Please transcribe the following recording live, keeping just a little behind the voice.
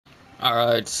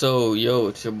Alright, so yo,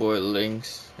 it's your boy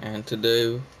Lynx, and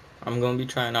today I'm gonna be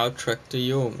trying out Trek to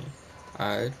Yomi.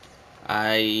 Alright,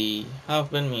 I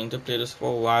have been meaning to play this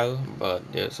for a while,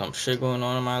 but there's some shit going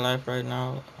on in my life right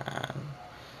now, and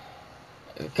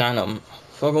it kind of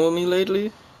fucking with me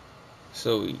lately.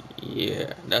 So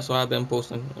yeah, that's why I've been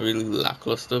posting really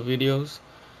lackluster videos.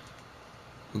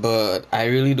 But I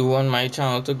really do want my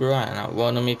channel to grow, and I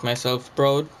want to make myself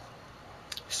proud.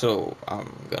 So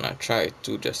I'm gonna try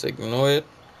to just ignore it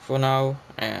for now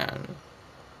and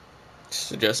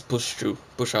just push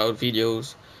out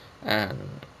videos, and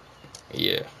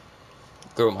yeah,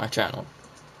 grow my channel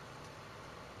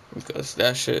because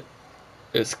that shit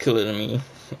is killing me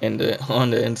in the on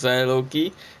the inside, low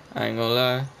key. I ain't gonna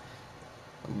lie,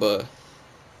 but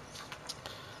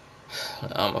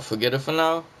I'ma forget it for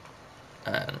now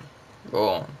and go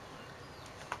on.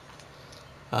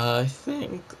 I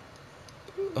think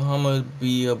I'ma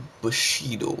be a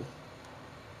Bushido.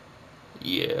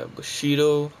 Yeah,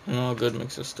 Bushido. You know, a good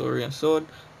mix of story and sword.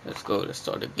 Let's go. Let's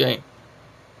start the game.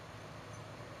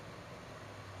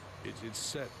 It is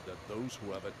said that those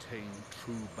who have attained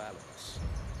true balance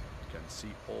can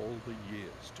see all the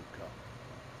years to come.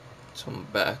 Some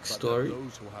But that backstory.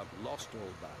 those who have lost all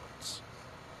balance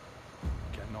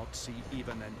cannot see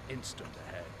even an instant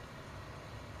ahead.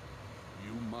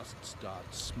 You must start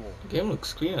small. The game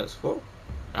looks clean as fuck.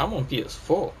 I'm on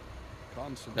PS4.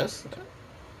 That's Concentrate.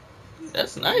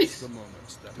 that's Embrace nice. the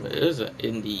moments that But it await. is an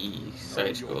indie Know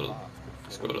side your path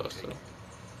before you scroller, take so. it.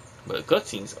 But the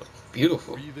cutscenes are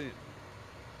beautiful. Breathe in.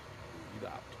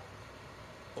 Breathe out.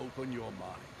 Open your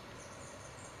mind.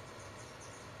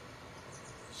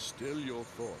 Still your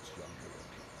thoughts, young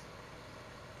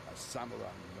Hiroki. A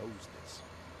samurai knows this.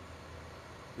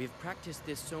 We've practiced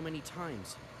this so many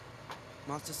times.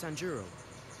 Master Sanjuro,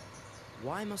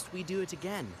 why must we do it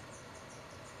again?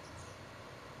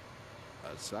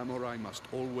 A samurai must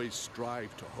always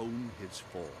strive to hone his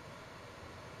form.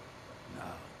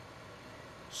 Now,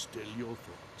 still your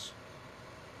thoughts.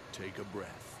 Take a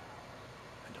breath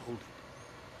and hold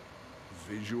it.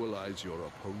 Visualize your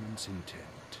opponent's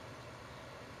intent.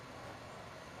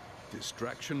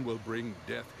 Distraction will bring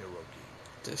death,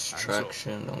 Hiroki.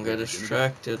 Distraction. Don't get we begin again.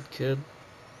 distracted, kid.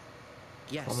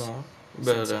 Yes. Come on.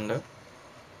 Better Sensei. than that.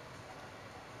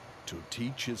 To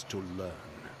teach is to learn.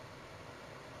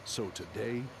 So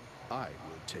today, I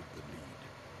will take the lead.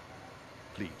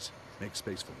 Please, make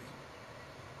space for me.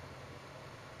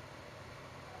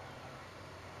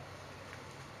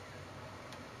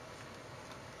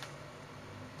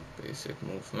 Basic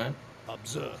movement.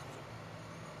 Observe.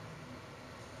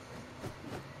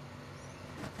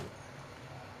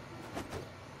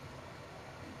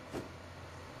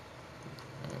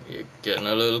 You're getting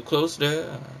a little close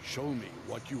there. Show me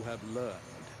what you have learned,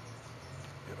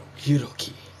 Hiroki.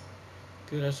 Hiroki.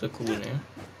 Okay, that's a cool name.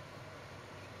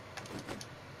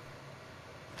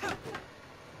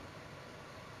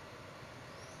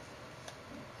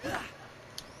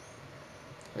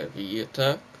 Heavy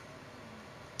attack.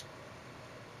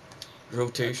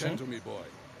 Rotation. Attend to me, boy.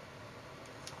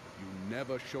 You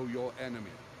never show your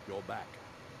enemy your back.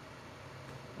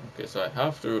 Okay, so I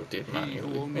have to rotate He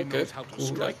manually. who only Okay, knows how to cool.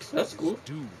 strike That's is cool.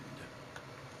 doomed.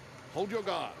 Hold your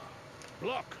guard.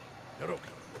 Block, Hiroki.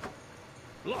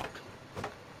 Block.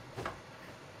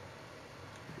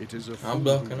 It is a fool I'm who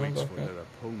blocking. waits for their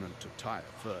opponent to tire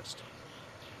first.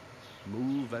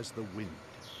 Move as the wind,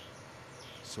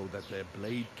 so that their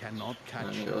blade cannot catch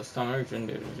And you. your stomach and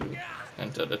you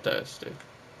enter the tire state.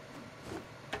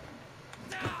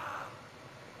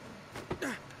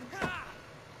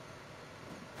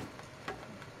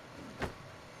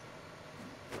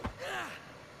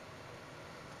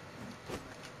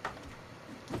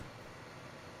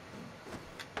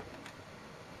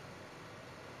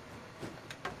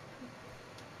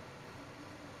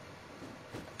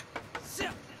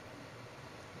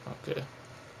 Okay.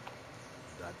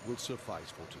 That will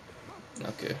suffice for today.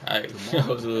 Okay, I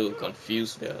was a little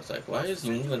confused there. I was like, why is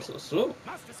he moving so slow?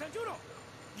 Master Sanjuro,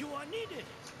 you are needed.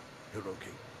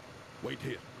 Hiroki, wait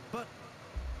here. But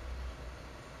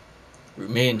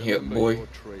Remain here, Remember boy. your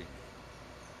training.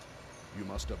 You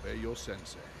must obey your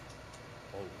sensei.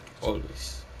 Always.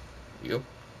 Always. Yup.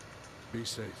 Be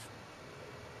safe,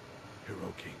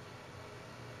 Hiroki.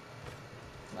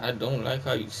 I don't like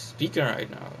how you speaking right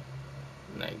now.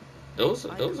 Like, those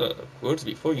are words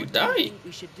before you What do you die. think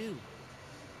we should do?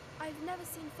 I've never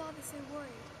seen Father so worried.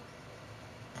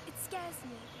 It scares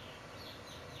me.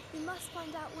 We must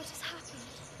find out what has happened.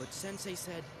 But Sensei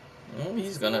said, Oh, This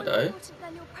he's is gonna more die. important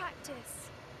than your practice.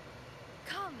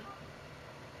 Come.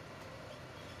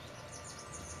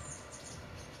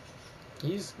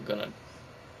 He's gonna.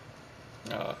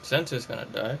 Sensei's gonna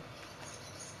die.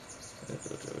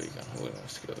 We can hold our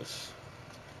skills.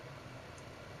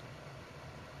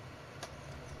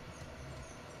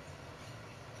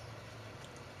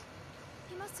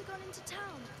 He must have gone into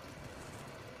town.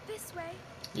 This way.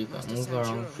 You can Master move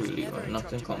around Sanjuro has freely never when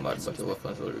not in interrupted my combat, but lessons your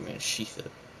weapons before. will remain sheathed.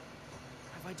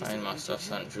 Have I I'm disappointed Master him?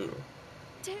 Sanjuro.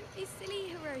 Don't be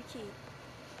silly, Hiroki.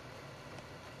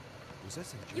 Was that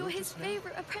Sanjuro You're his just now?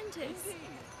 favorite apprentice.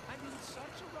 Indeed, I'm in such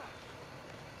a rush.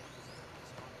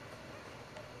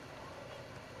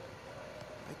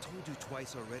 I told you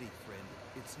twice already, friend.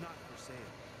 It's not for sale.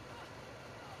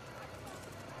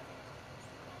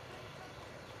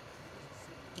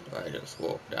 I just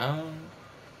walk down.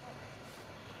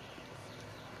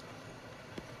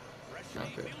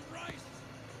 Okay.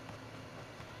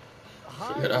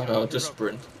 Figured out how to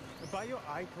sprint. Buy your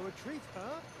Aiko a treat,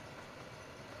 huh?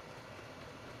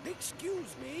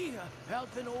 Excuse me,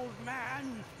 help an old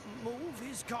man move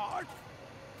his cart?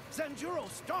 Sanjuro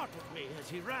startled me as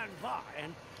he ran by,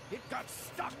 and it got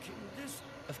stuck in this...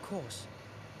 Of course.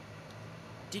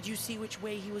 Did you see which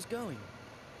way he was going?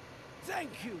 Thank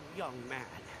you, young man.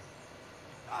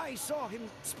 I saw him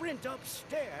sprint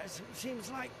upstairs. It seems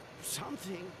like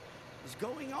something is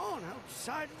going on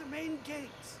outside of the main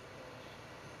gates.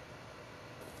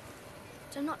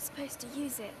 But I'm not supposed to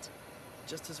use it.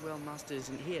 Just as well Master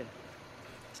isn't here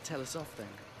to tell us off then.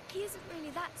 He isn't really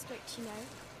that strict, you know.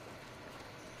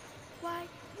 Why,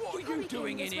 What he are you probably came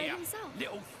doing in this way here, himself.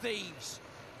 little thieves?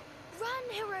 Run,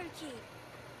 Hiroki!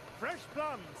 Fresh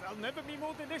plums. I'll never be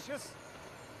more delicious.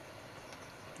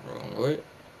 Wrong way.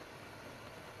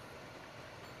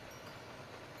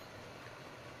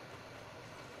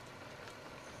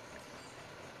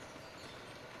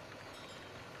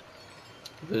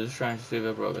 This is trying to save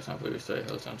your progress and for restore your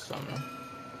health and stamina.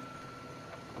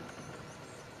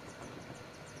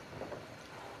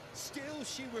 Still,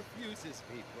 she refuses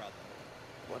me, brother.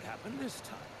 What happened this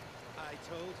time? I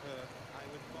told her I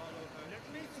would follow her. Let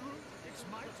me through. It's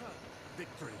my turn.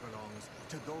 Victory belongs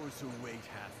to those who wait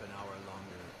half an hour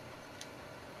longer.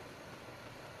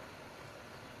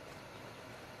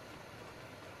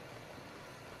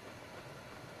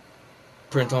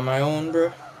 Print on my own,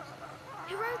 bro.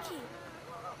 Hiroki!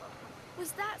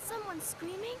 Was that someone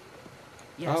screaming?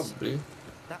 Yes, Probably.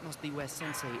 that must be where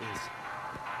Sensei is.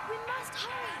 We must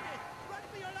hurry! Run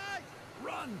for your life!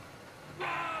 Run! Run!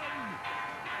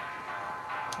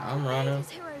 I'm There running. is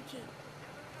Hiroki.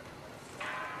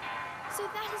 So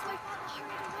that is why Father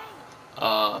hurried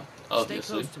away. Stay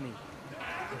Obviously. close to me.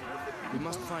 We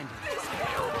must find him.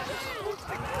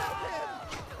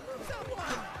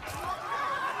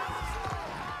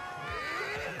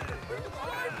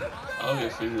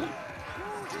 Obviously, we'll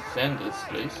defend this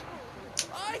place.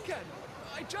 I can!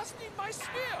 I just need my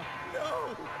spear!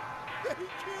 No! They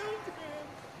killed him!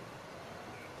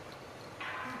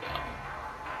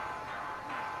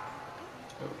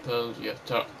 I told you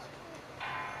to.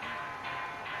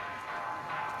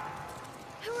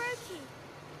 Hiroki!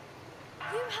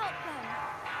 You help them!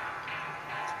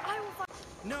 I will find...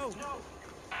 No!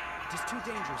 It is too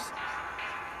dangerous.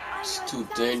 I It's know too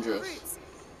 1,000 dangerous. routes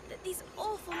that these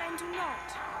awful men do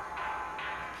not.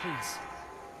 Please,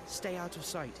 stay out of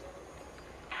sight.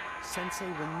 Sensei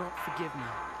will not forgive me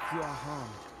if you are harmed.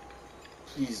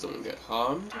 Please don't get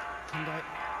harmed. And I...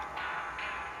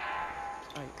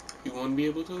 He won't be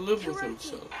able to live with Hiroki.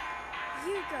 himself.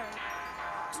 You go.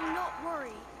 Do not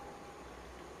worry.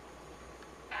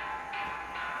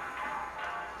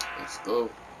 Let's go.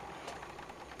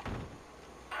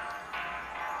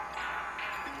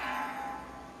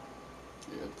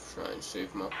 Yep, try and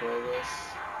save my progress.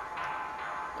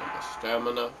 And my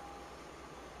stamina.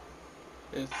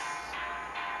 It's...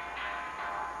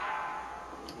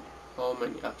 How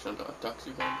many actions or attacks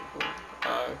you can perform?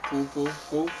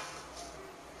 Cool.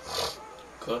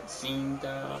 Cutscene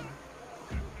down.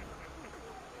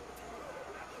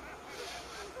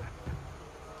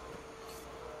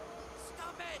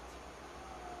 Stop it!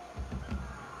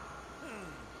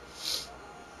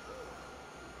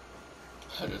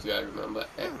 I just gotta remember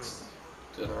X.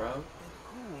 Turn around.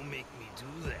 Who will make me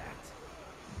do that?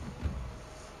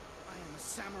 I am a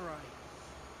samurai.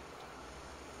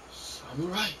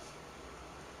 Samurai.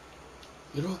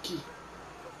 Hiroki.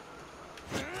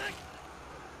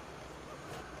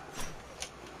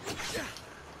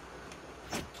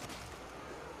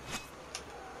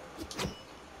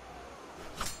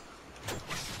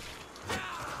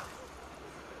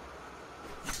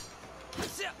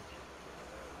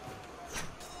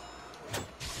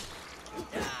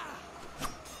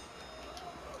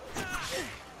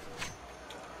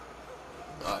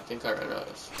 Oh, I think I ran out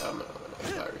of stamina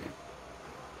when I parried.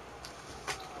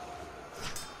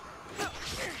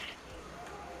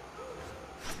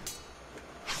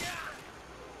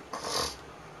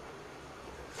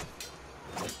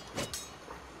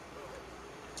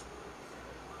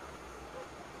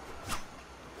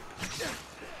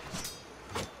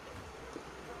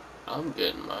 I'm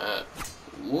getting my ass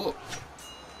whooped.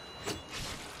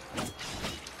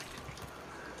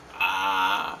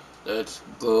 Ah, let's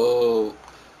go.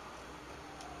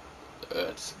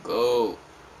 Let's go.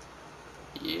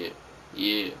 Yeah,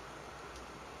 yeah.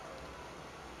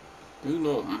 You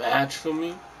no match for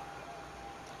me?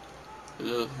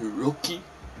 Little rookie.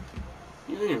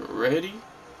 You ain't ready?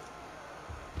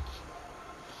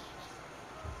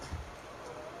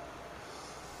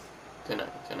 Can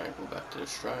I go back to the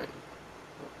shrine?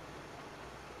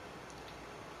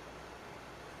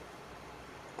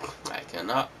 I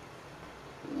cannot.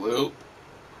 Well.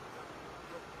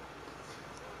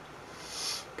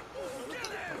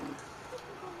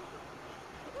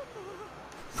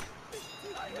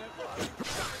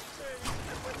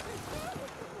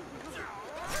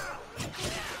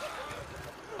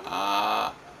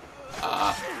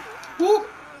 Whoop!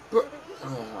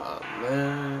 Oh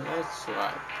man, that's why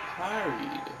I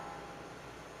parried.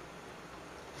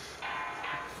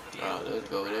 Ah, let's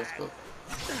go, let's go.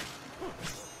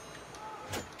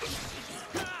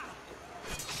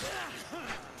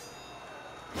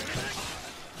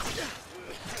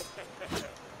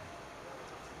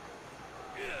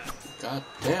 God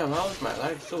damn, how is my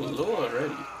life so low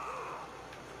already?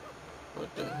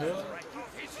 What the hell?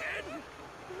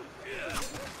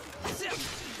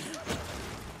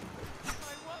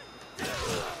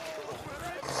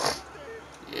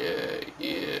 Yeah,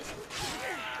 yeah.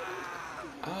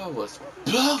 I was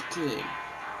blocking!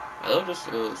 I love this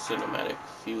little cinematic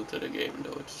feel to the game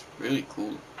though, it's really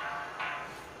cool.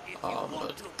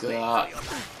 But god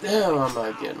damn, am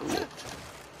I getting whooped.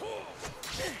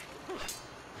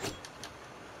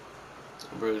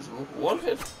 Bro, is one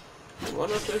hit?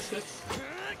 One of those hits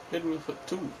hit me for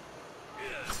two.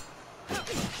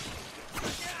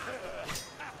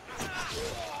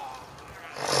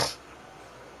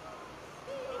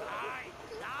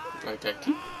 Like I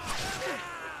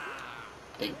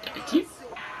keep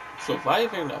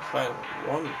surviving that fight with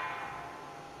one.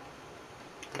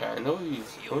 I know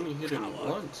he's only hitting me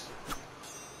once.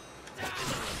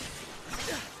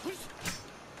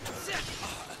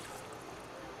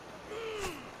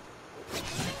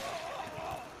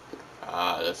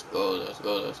 Ah, let's go, let's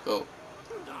go, let's go.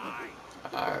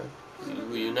 Alright,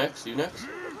 you next, you next?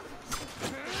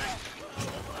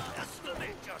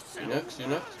 You next, you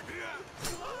next?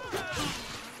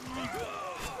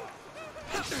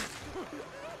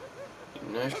 You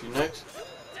next, you next?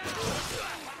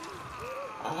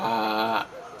 Ah,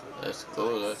 let's go,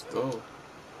 let's go.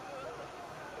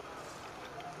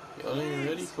 Y'all ain't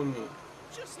ready for me.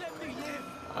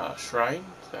 Shrine?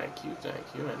 Thank you, I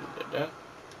needed that.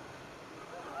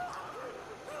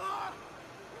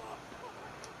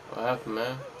 What happened,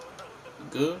 man? You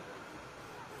good?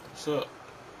 What's up?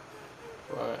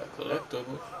 Alright,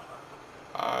 collectible.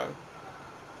 Alright.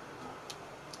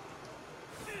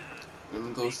 Let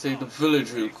me go save the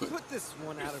village real quick. Put this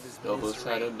one out of his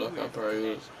Double-sided block up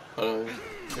parries. Hold on,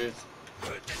 hit.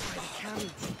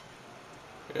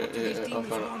 Yeah,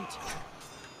 up and up.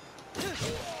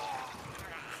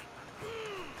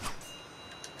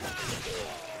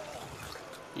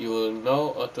 You will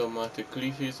now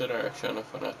automatically face the direction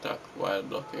of an attack while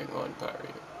blocking on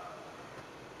parry.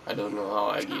 I don't know how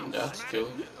I gained that skill.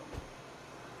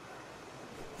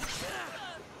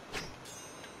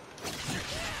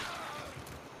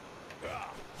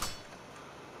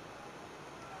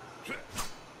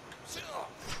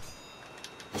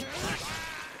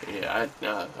 Yeah,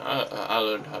 I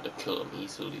learned how to kill him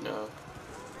easily now.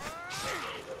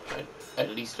 At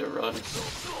least a run.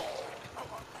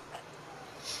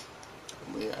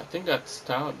 But yeah, I think that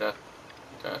style,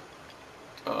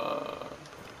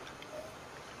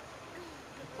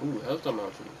 ooh, health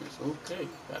amount increase. Okay,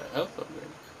 got a health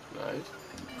upgrade. Nice.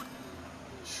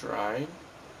 Shrine.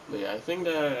 But yeah, I think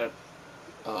that,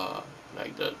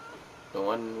 like the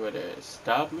one where they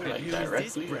stab me, like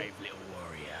directly. Brave little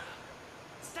warrior.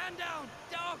 Stand down,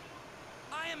 dog.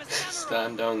 I am a samurai.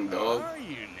 Stand down, dog. Who are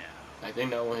you now? I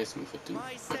think that one hits me for 2.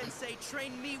 My sensei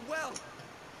trained me well.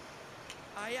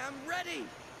 I am ready.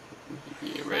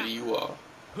 Yeah, ready you are.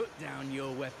 Put down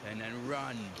your weapon and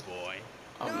run, boy.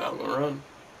 I'm not gonna run.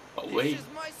 Away. This is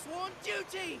my sworn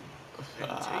duty. And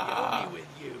to Yomi with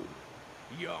you,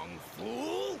 young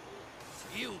fool.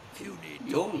 You puny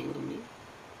dog. Yomi with me.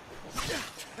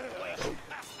 Oh.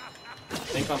 I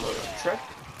think I'm gonna trek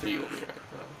to Yomi right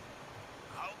now.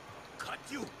 I'll cut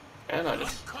you. And I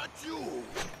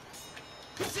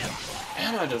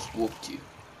just whooped you.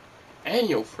 And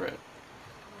your friend.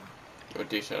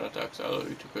 Rotation attacks allow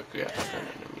you to quickly attack an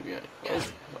enemy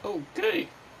behind. Oh, okay.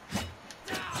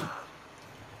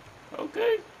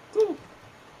 Okay, cool.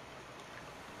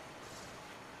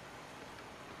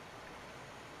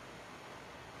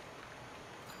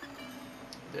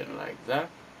 that?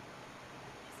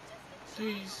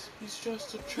 Please, he's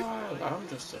just a child. I'm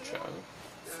just a child.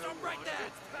 Stop right there!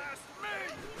 Past me!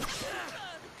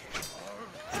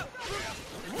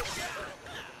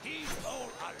 He's all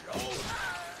alone.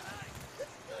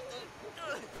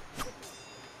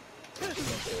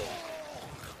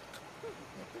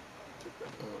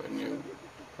 When you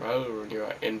rather when you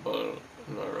are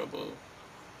invulnerable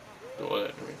to all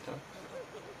enemy attacks.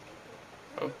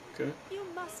 Okay. You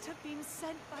must have been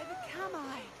sent by the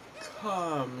Kamai.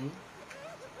 Kami.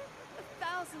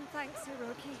 1,000 thanks,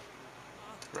 Hiroki.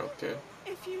 Okay.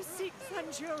 If you seek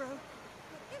Sanjuro,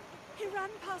 he ran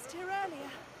past here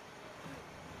earlier.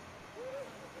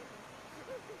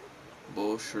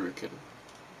 Bow shuriken.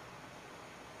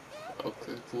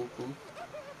 Okay, cool.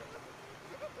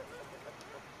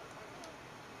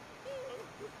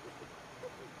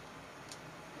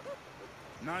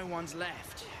 No one's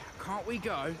left. Can't we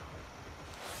go?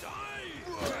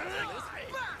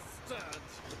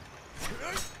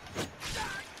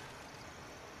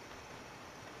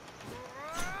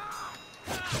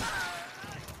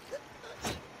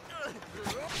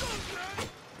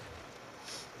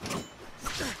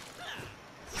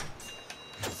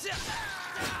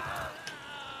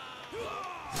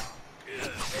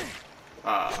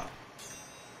 Ah.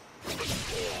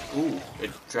 Ooh,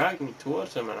 it dragged me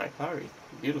towards him and I parried.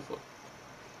 Beautiful.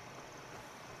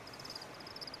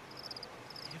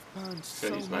 You've burned Should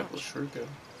so use my bow much shuriken.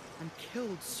 and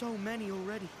killed so many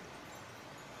already.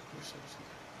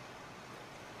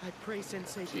 I pray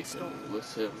Sensei can stop.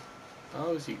 With him.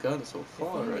 How has he gotten so If far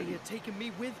only he already? had taken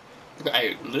me with.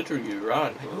 I literally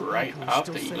ran right Michael's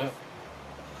after still he safe. left.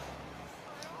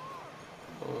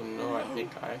 Oh no, I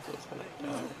think Aiko's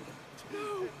gonna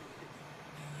die.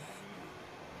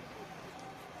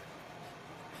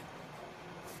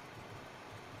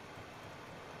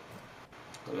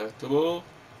 Collectible.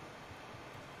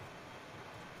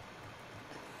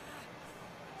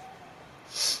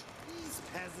 These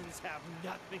peasants have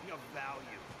nothing of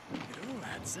value. It all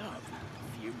adds up.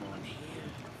 A few more here,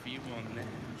 a few more there.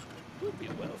 We'll be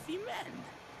wealthy men.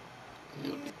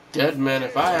 You'll be dead, man,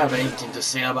 if I have anything to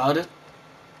say about it.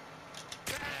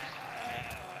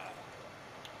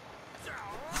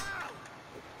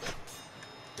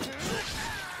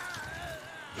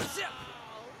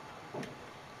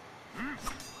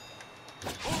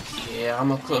 Yeah,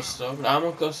 I'm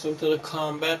accustomed to the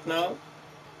combat now.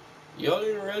 Y'all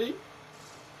ain't ready?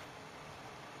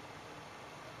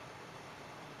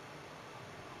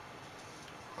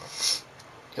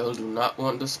 Y'all do not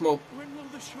want the smoke. When will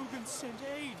the Shogun send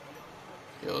aid?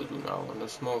 Y'all do not want the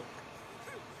smoke.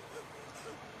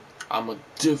 I'm a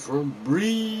different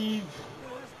breed.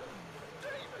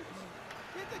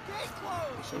 Get the gate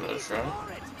closed! That's another shot.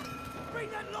 Bar it! Bring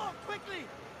that lock quickly!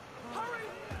 Hurry!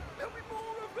 There'll be more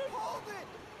of them! Hold it!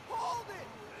 Hold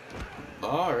it!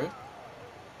 Bar it?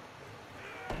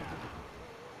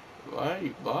 Why are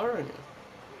you barring it?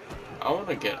 I want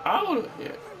to get out of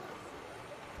here.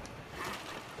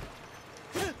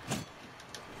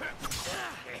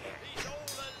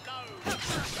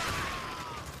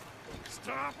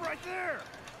 Stop right there.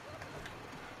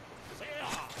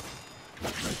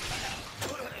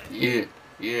 Yeah.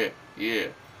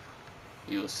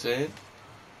 You were saying?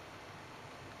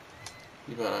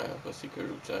 You might have a secret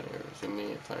route down here. So you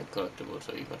may find collectibles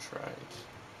or even shrines.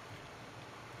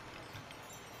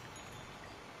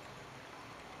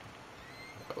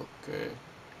 Okay.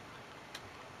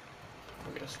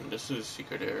 I'm guessing this is a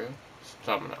secret area.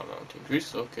 Stamina amount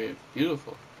increase. Okay,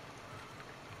 beautiful.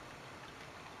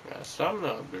 Got stamina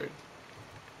upgrade.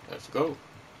 Let's go.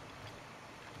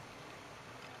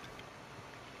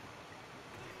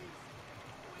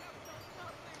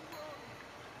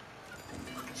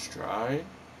 Stride.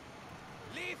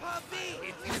 Leave her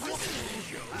be!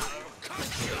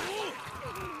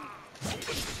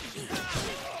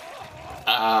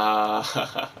 Ah.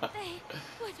 They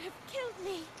would have killed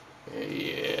me.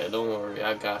 Yeah, don't worry,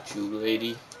 I got you,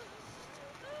 lady.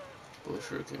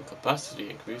 Bushroot capacity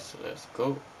increase, so let's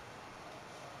go.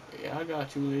 Yeah, I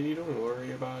got you, lady. Don't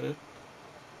worry about it.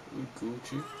 We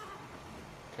Gucci.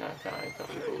 Can I come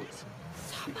go?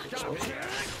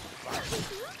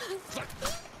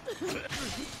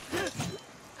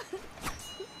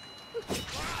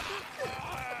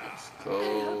 Let's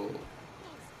go.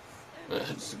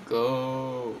 Let's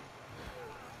go.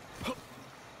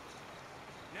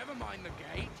 Never mind the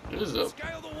gate. This is a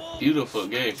Scale the wall. beautiful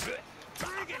game.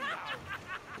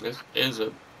 This is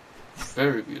a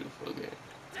very beautiful game.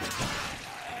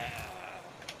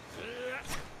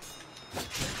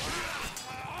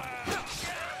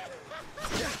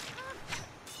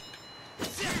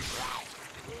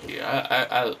 Yeah,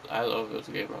 I love this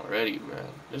game already, man.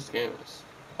 This game is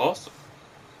awesome.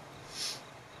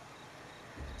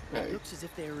 Like, Looks as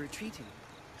if they are retreating.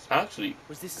 it's actually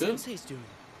Was this good Sensei's doing?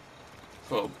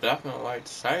 for a black and white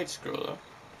side scroller.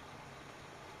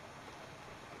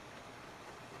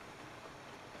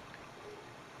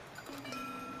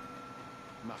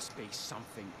 Must be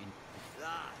something in.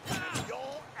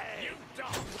 Your head! You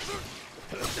dog!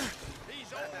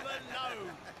 He's all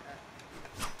alone!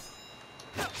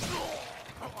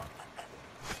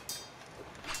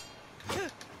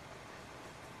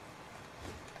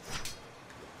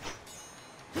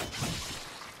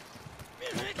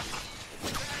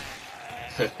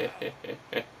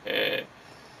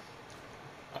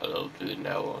 I love doing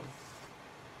that one.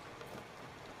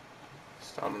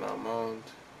 Stamina mount.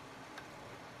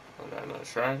 Oh, another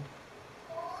shrine.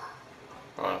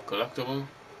 Oh, collectible.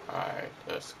 Alright,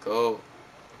 let's go.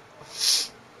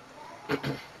 Let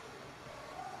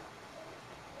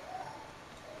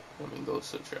me go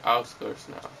search your outskirts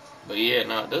now. But yeah,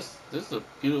 no, this is a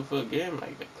beautiful game.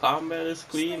 Like the combat is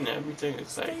clean and everything.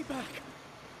 It's like, Stay back.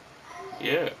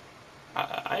 yeah,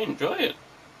 I enjoy it.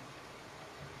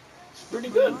 It's pretty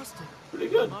My good. master. Pretty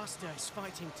good. The master is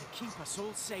fighting to keep us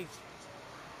all safe.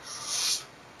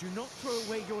 Do not throw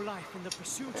away your life in the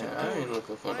pursuit Yeah, of I glory. ain't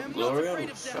looking for I the am glory. not I'm afraid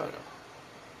just of trying death.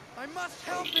 to. I must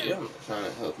help Yeah, him. I'm trying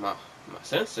to help my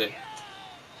sensei.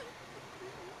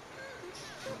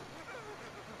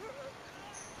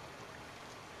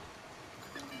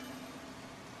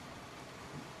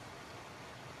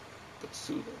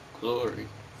 Pursuit of glory.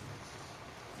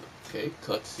 Okay,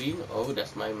 cutscene. Oh,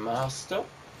 that's my master.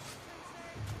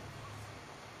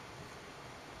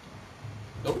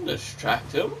 Don't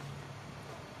distract him.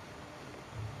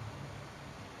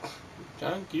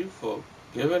 Thank you for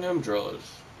giving him draws.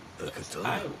 The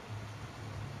katana.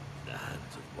 The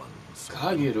hands of one so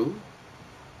Kageru.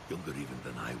 younger even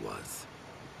than I was.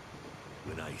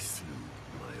 When I slew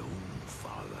my own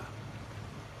father.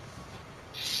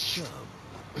 Come,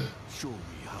 show me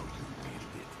how you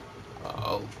wield it.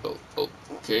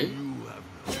 Okay. You have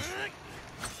no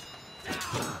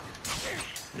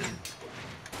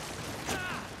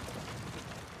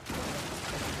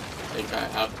I think I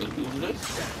have to do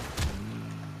this.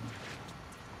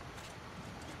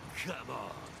 Come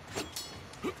on.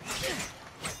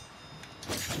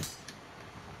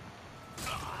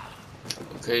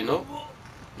 Okay, no.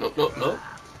 No.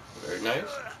 Very nice.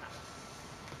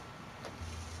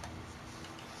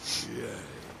 Yeah.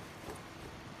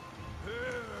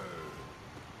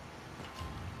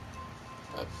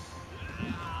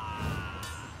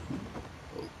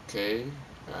 Okay.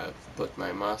 I've put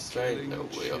my master in the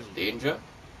way of danger.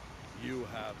 You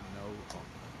have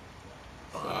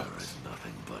no honor. Honor is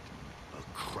nothing but a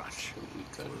crutch We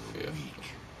for can the fear. weak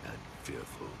and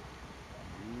fearful.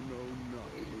 You know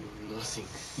nothing. Nothing,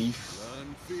 thief.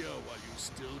 Learn fear while you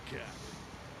still can.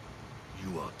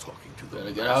 You are talking to the Better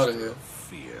master get out of here.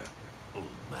 fear, old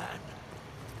man.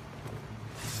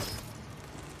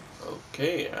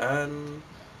 Okay, and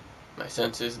my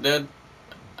sensei is dead.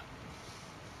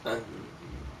 And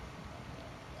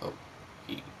oh,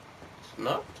 he's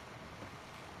not.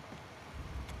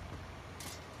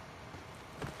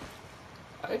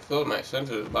 I thought my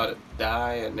sensei was about to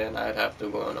die, and then I'd have to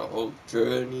go on a whole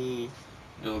journey,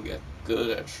 get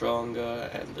good and stronger,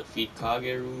 and defeat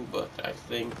Kageru. But I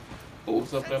think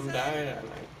both of them died, and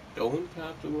I don't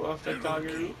have to go after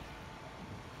Kageru.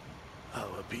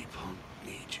 Our people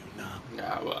need you now.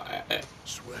 Nah, well,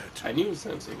 Swear to I knew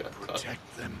Sensei got cut,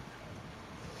 protect them.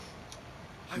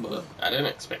 but I didn't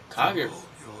expect For all Kageru.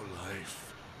 your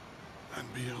life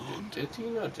and beyond. Did he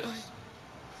not just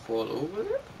fall over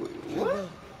there? Wait, what?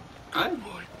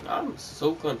 I'm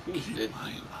so confused. Keep Did my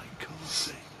he? Aiko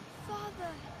safe.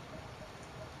 Father,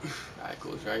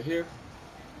 Aiko's right here.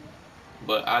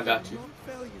 But I got you.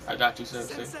 I got you,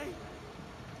 Sensei.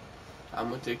 I'm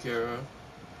gonna take care of her.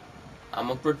 I'm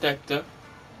a protector.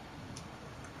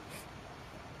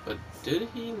 But did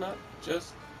he not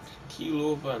just keel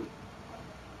over and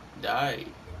die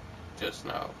just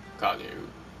now, Kageru?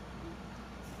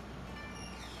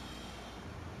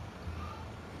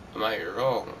 Am I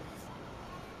wrong?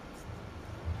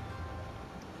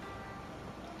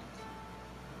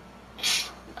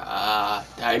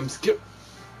 Time skip.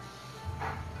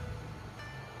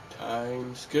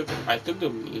 Time skip. I took the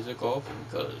music off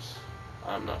because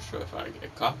I'm not sure if I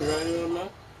get copyrighted or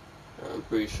not. I'm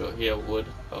pretty sure here would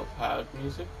have had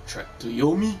music. Trek to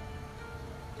Yomi.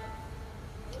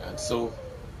 And so,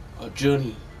 our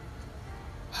journey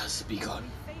has begun.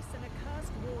 We face an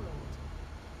accursed warlord.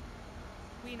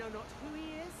 We know not who he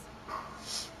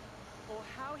is, or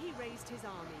how he raised his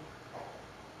army.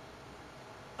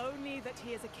 Only that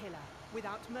he is a killer,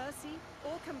 without mercy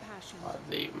or compassion. Are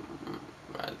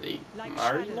they Like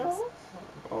married shadows. now?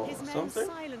 Or His men something?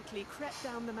 silently crept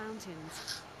down the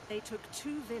mountains. They took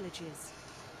 2 villages.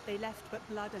 They left but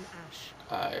blood and ash.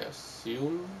 I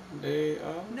assume they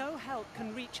are. No help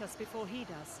can reach us before he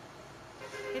does.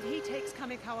 If he takes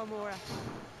Kamikawamura,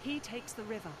 he takes the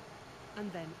river,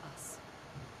 and then us.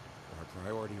 Our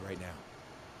priority right now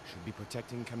should be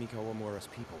protecting Kamikawamura's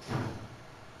people.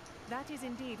 That is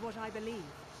indeed what I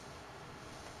believe.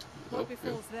 What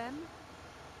befalls them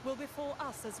will befall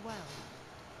us as well.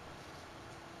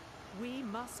 We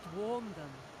must warn them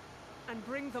and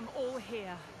bring them all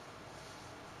here.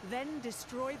 Then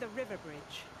destroy the river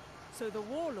bridge, so the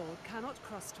warlord cannot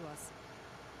cross to us.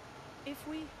 If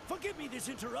we... Forgive me this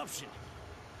interruption,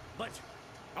 but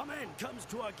a man comes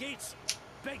to our gates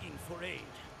begging for aid.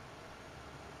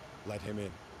 Let him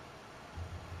in.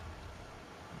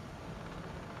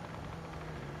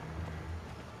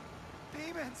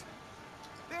 Demons!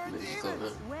 There are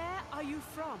demons! Where are you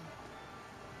from?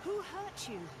 Who hurt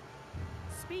you?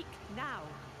 Speak now.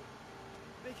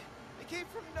 They came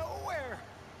from nowhere!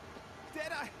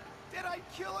 Dead-eye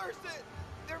killers!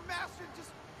 Their master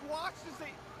just watched as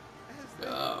they...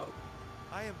 No.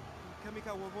 I am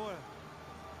Kamikawamura.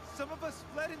 Some of us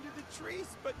fled into the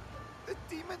trees, but the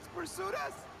demons pursued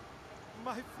us!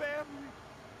 My family...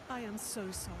 I am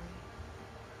so sorry.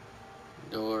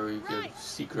 Don't worry, you can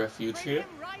seek refuge Bring here. him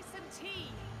rice and tea.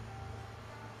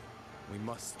 We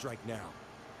must strike now.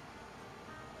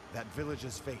 That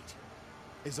village's fate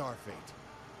is our fate.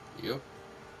 Yep.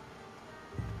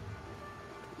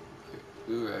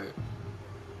 You're right.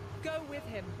 Go with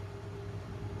him.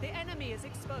 The enemy is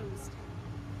exposed.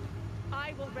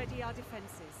 I will ready our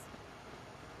defenses.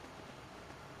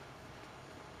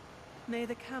 May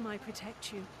the Kamai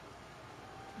protect you,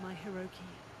 my Hiroki.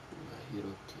 My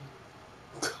Hiroki.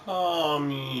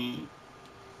 Kami.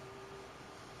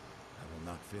 I will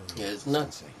not fail you. Yeah, it's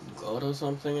not Sensei. God or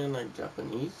something in like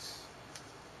Japanese.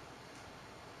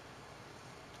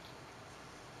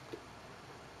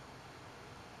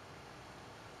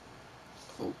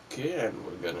 Okay, and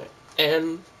we're gonna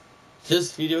end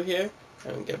this video here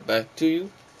and get back to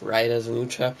you right as a new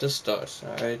chapter starts.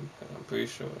 Alright, I'm pretty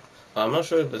sure. I'm not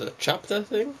sure if it's a chapter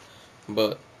thing,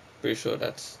 but pretty sure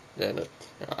that's then.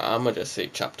 I'm gonna just say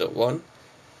chapter 1.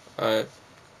 Alright.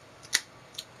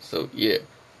 So yeah.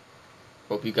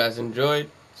 Hope you guys enjoyed.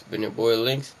 It's been your boy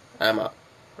Lynx. I'm out.